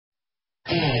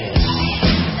Good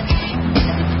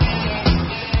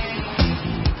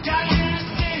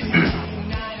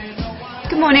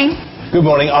morning. Good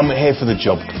morning, I'm here for the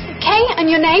job. Okay,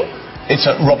 and your name? It's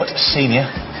Robert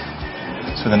Senior.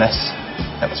 It's with an S.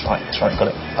 Yeah, that's right, got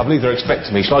it. I believe they're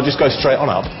expecting me. Shall I just go straight on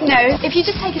up? No, if you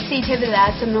just take a seat over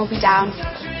there, someone will be down.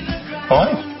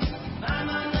 Fine.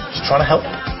 Just trying to help.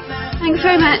 Thanks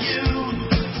very much.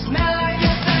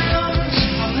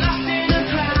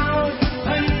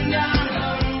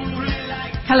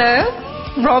 Hello,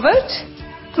 Robert.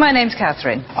 My name's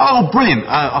Catherine. Oh, brilliant.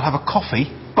 I'll have a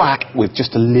coffee, black, with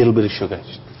just a little bit of sugar.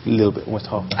 Just a little bit, almost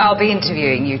half. I'll be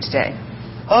interviewing you today.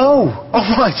 Oh,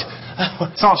 right.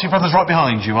 Saatchi Brothers right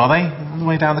behind you, are they? All the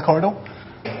way down the corridor?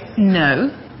 No.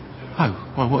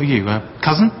 Oh, well, what are you?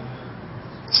 Cousin?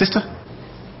 Sister?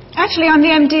 Actually, I'm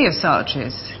the MD of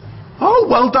Saatchi's. Oh,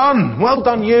 well done. Well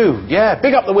done, you. Yeah,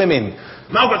 big up the women.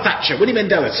 Margaret Thatcher, Winnie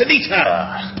Mandela,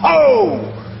 Sunita.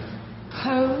 Poe!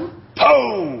 Poe?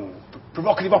 Poe!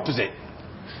 Provocative opposite.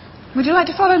 Would you like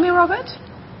to follow me, Robert?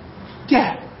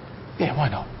 Yeah. Yeah, why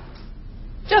not?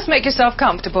 Just make yourself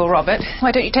comfortable, Robert.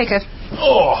 Why don't you take a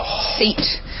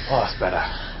seat? Oh, that's better.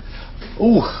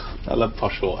 Ooh, I love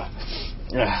posh water.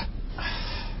 Yeah.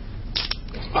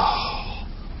 Oh.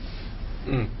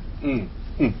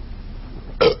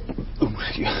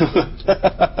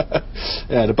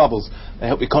 Yeah, the bubbles, they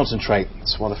help you concentrate.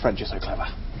 That's why the French are so clever.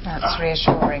 That's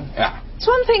reassuring. Yeah. There's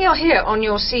one thing I hear on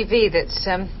your CV that's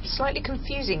slightly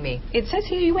confusing me. It says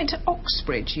here you went to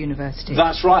Oxbridge University.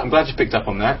 That's right, I'm glad you picked up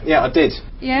on that. Yeah, I did.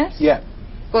 Yes? Yeah.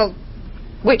 Well,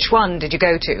 which one did you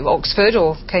go to? Oxford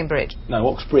or Cambridge? No,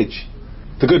 Oxbridge.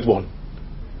 The good one.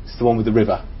 It's the one with the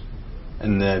river.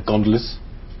 And the gondolas.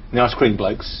 And the ice cream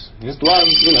blokes. Just, well,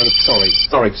 you know,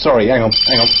 sorry, hang on.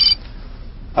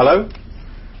 Hello?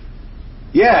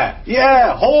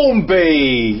 Yeah,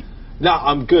 Hornby! No,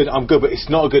 I'm good, but it's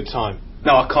not a good time.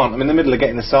 No, I can't. I'm in the middle of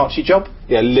getting the Saatchi job.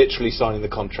 Yeah, literally signing the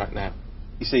contract now.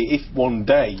 You see, if one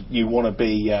day you want to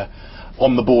be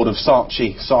on the board of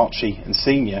Saatchi and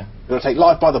Senior, you've got to take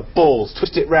life by the balls,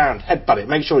 twist it round, headbutt it,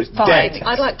 make sure it's dead. Fine.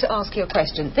 I'd like to ask you a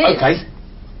question. This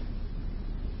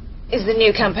is the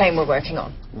new campaign we're working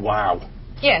on. Wow.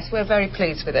 Yes, we're very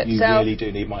pleased with it. You really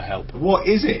do need my help. What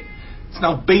is it? It's an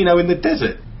albino in the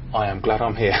desert. I am glad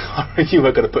I'm here. You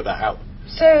were going to put that out.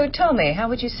 So, tell me, how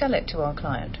would you sell it to our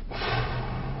client?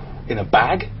 In a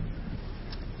bag?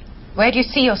 Where do you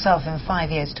see yourself in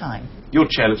 5 years' time? Your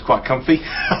chair looks quite comfy.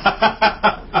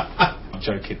 I'm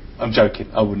joking.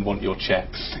 I wouldn't want your chair.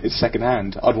 It's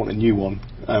second-hand. I'd want a new one.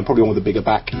 Probably one with a bigger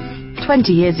back.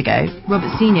 20 years ago,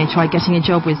 Robert Senior tried getting a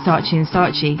job with Saatchi &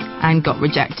 Saatchi and got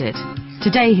rejected.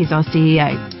 Today, he's our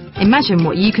CEO. Imagine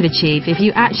what you could achieve if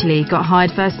you actually got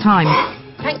hired first time.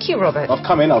 Thank you, Robert. I've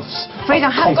come in, Afraid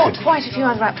I have got quite a few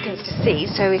other applicants to see,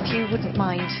 so if you wouldn't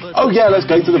mind. Oh, yeah, let's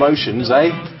go through the motions, eh?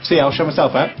 See, I'll show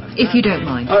myself out. If you don't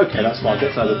mind. OK, that's fine.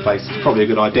 Get to another place. It's probably a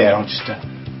good idea. I'll just get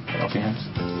off your hands.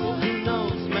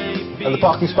 And the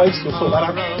parking space, you'll sort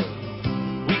that out?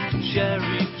 We can share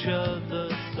each other.